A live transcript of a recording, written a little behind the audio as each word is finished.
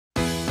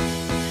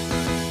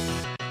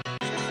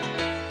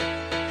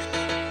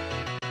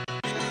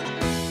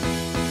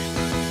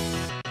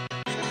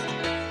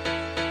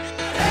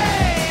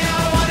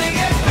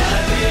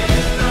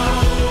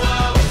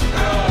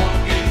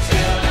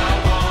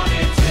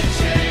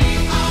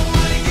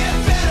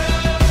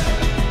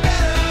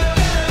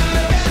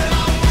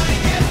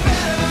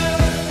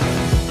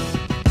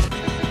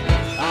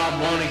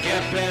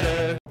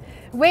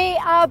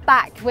are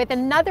back with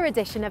another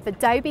edition of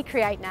Adobe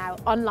Create Now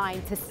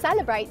online to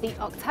celebrate the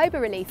October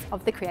release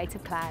of the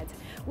Creative Cloud.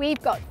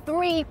 We've got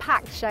 3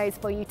 packed shows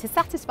for you to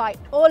satisfy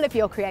all of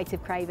your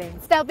creative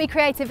cravings. There'll be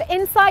creative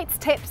insights,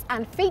 tips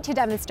and feature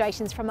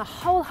demonstrations from a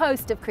whole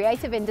host of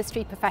creative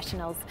industry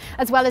professionals,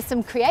 as well as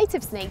some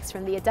creative sneaks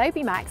from the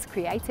Adobe Max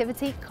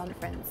Creativity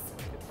Conference.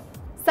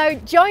 So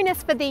join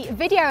us for the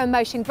Video and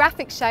Motion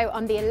Graphics Show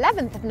on the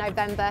 11th of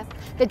November,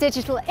 the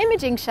Digital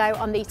Imaging Show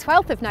on the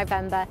 12th of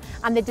November,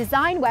 and the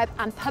Design, Web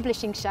and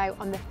Publishing Show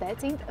on the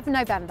 13th of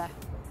November.